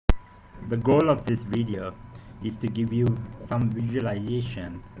the goal of this video is to give you some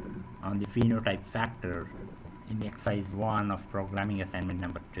visualization on the phenotype factor in exercise 1 of programming assignment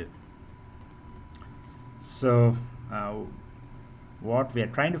number 2. So what we are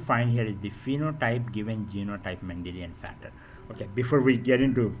trying to find here is the phenotype given genotype Mendelian factor. Okay, before we get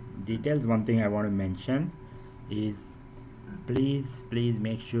into details, one thing I want to mention is please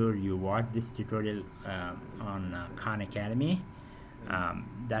make sure you watch this tutorial on Khan Academy.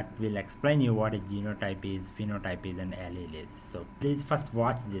 That will explain you what a genotype is, phenotype is, and allele is. So please first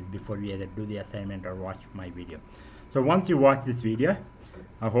watch this before you either do the assignment or watch my video. So once you watch this video,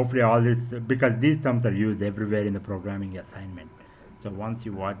 hopefully all this, because these terms are used everywhere in the programming assignment. So once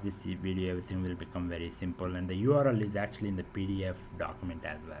you watch this video, everything will become very simple, and the URL is actually in the PDF document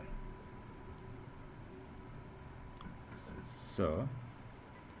as well.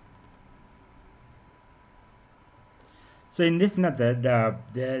 So in this method,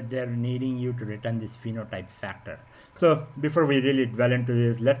 they're needing you to return this phenotype factor. So before we really dwell into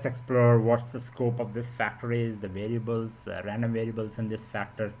this, let's explore what's the scope of this factor is, the variables, random variables in this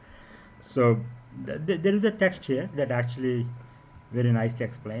factor. So there is a text here that actually very nicely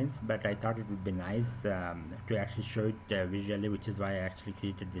explains, but I thought it would be nice to actually show it visually, which is why I actually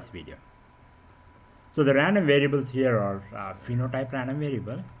created this video. So the random variables here are phenotype random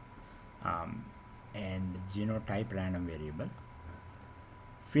variable and genotype random variable.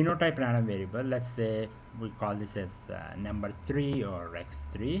 Phenotype random variable, let's say we call this as number 3 or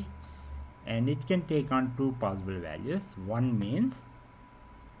x3, and it can take on two possible values. One means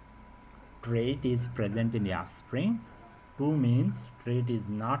trait is present in the offspring. 2 means trait is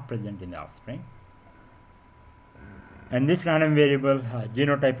not present in the offspring. And this random variable,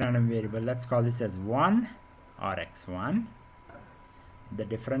 genotype random variable, let's call this as 1 or x1. The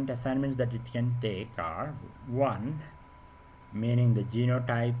different assignments that it can take are 1, meaning the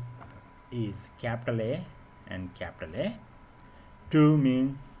genotype is capital A and capital A. 2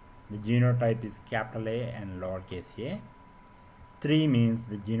 means the genotype is capital A and lowercase a. 3 means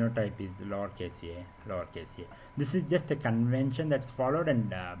the genotype is lowercase a, lowercase a. This is just a convention that's followed,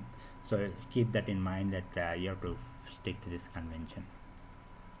 and so keep that in mind that you have to stick to this convention.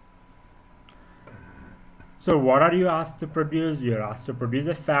 So what are you asked to produce? You're asked to produce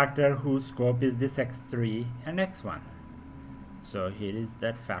a factor whose scope is this x3 and x1. So here is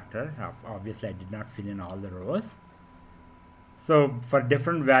that factor. Obviously I did not fill in all the rows. So for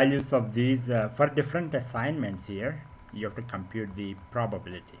different values of these, for different assignments here, you have to compute the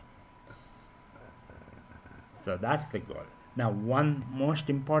probability. So that's the goal. Now one most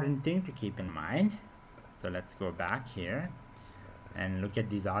important thing to keep in mind, so let's go back here and look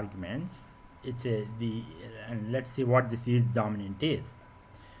at these arguments. It's and let's see what this is dominant is.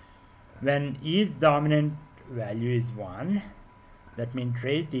 When is dominant value is 1, that means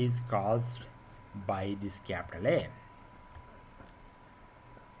trait is caused by this capital A.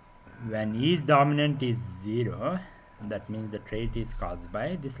 When is dominant is 0, that means the trait is caused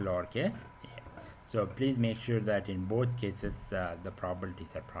by this lowercase a. So please make sure that in both cases the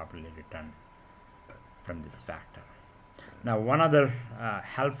probabilities are properly returned from this factor. Now one other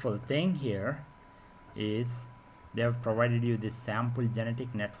helpful thing here is they have provided you this sample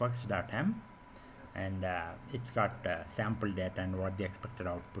genetic networks.m, and it's got sample data and what the expected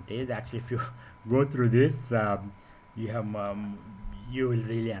output is. Actually, if you go through this, you will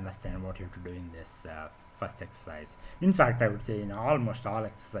really understand what you have to do in this first exercise. In fact, I would say in almost all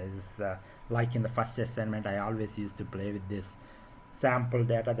exercises, like in the first assignment, I always used to play with this sample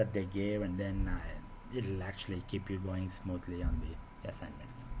data that they gave, and then it'll actually keep you going smoothly on the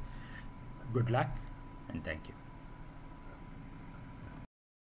assignments. Good luck and thank you.